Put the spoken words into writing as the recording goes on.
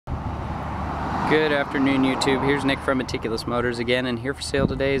Good afternoon, YouTube. Here's Nick from Meticulous Motors again, and here for sale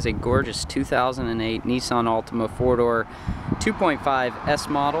today is a gorgeous 2008 Nissan Altima 4-door 2.5 S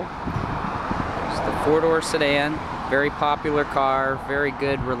model. It's the 4-door sedan, very popular car, very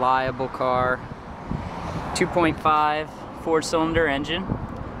good, reliable car. 2.5 4-cylinder engine,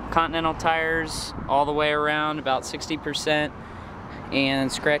 Continental tires all the way around, about 60%, and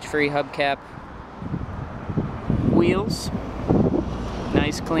scratch-free hubcap wheels.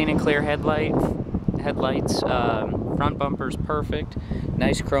 Nice, clean and clear headlights. Front bumper's perfect.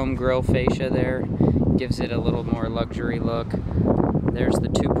 Nice chrome grille fascia there. Gives it a little more luxury look. There's the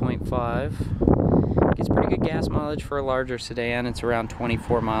 2.5. Gets pretty good gas mileage for a larger sedan. It's around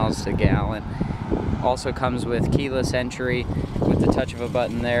 24 miles to gallon. Also comes with keyless entry with the touch of a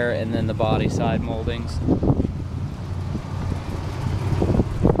button there, and then the body side moldings.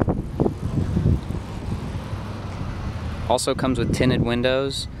 Also comes with tinted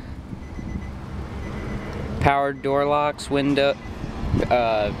windows, powered door locks, windows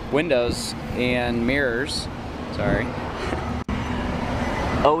and mirrors. Sorry.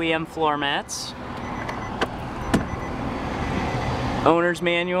 OEM floor mats, owner's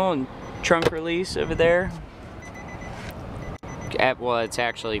manual and trunk release over there. Well, it's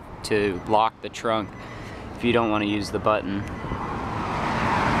actually to lock the trunk if you don't want to use the button.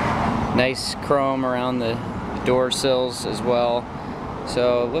 Nice chrome around the door sills as well,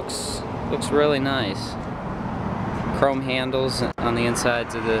 so it looks really nice. Chrome handles on the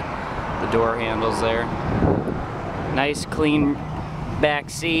insides of the door handles there. Nice clean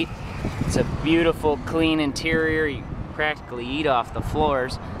back seat. It's a beautiful clean interior. You practically eat off the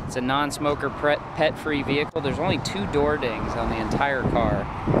floors. It's a non-smoker pet-free vehicle. There's only 2 door dings on the entire car,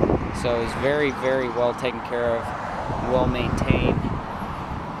 so it's very, very well taken care of, well maintained.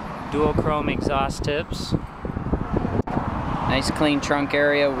 Dual chrome exhaust tips. Nice clean trunk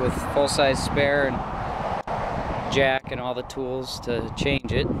area with full-size spare and jack and all the tools to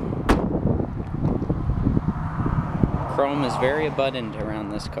change it. Chrome is very abundant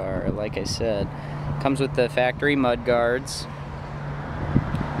around this car, like I said. Comes with the factory mud guards.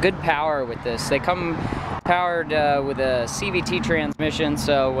 Good power with this. They come powered with a CVT transmission,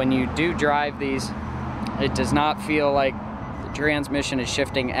 so when you do drive these, it does not feel like the transmission is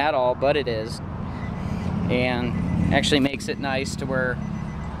shifting at all, but it is. And actually makes it nice to where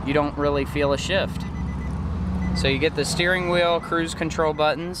you don't really feel a shift. So you get the steering wheel, cruise control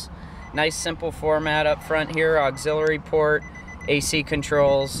buttons, nice simple format up front here, auxiliary port, AC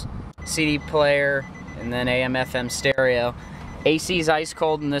controls, CD player, and then AM FM stereo. AC is ice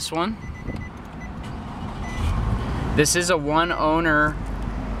cold in this one. This is a one owner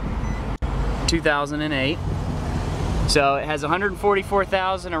 2008. So it has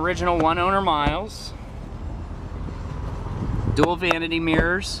 144,000 original one owner miles. Dual vanity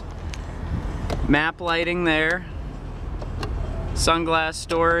mirrors, map lighting there, sunglass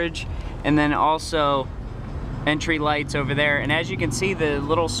storage, and then also entry lights over there. And as you can see, the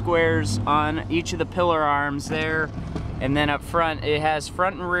little squares on each of the pillar arms there, and then up front it has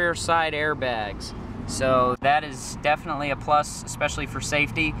front and rear side airbags, so that is definitely a plus, especially for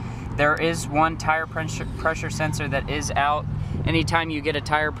safety. There is one tire pressure sensor that is out. Anytime you get a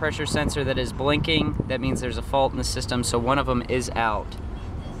tire pressure sensor that is blinking, that means there's a fault in the system, so one of them is out.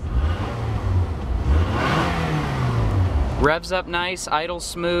 Revs up nice, idles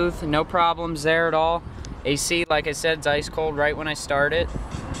smooth, no problems there at all. AC, like I said, is ice cold right when I start it.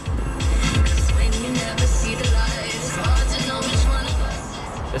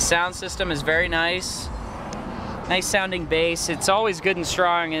 The sound system is very nice. Nice sounding bass. It's always good and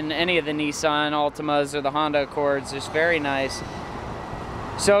strong in any of the Nissan Altimas or the Honda Accords. Just very nice.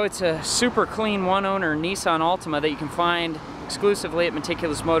 So it's a super clean one owner Nissan Altima that you can find exclusively at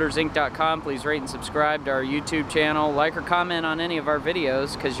meticulousmotorsinc.com. Please rate and subscribe to our YouTube channel. Like or comment on any of our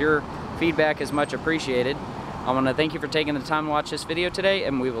videos, because your feedback is much appreciated. I want to thank you for taking the time to watch this video today,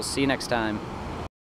 and we will see you next time.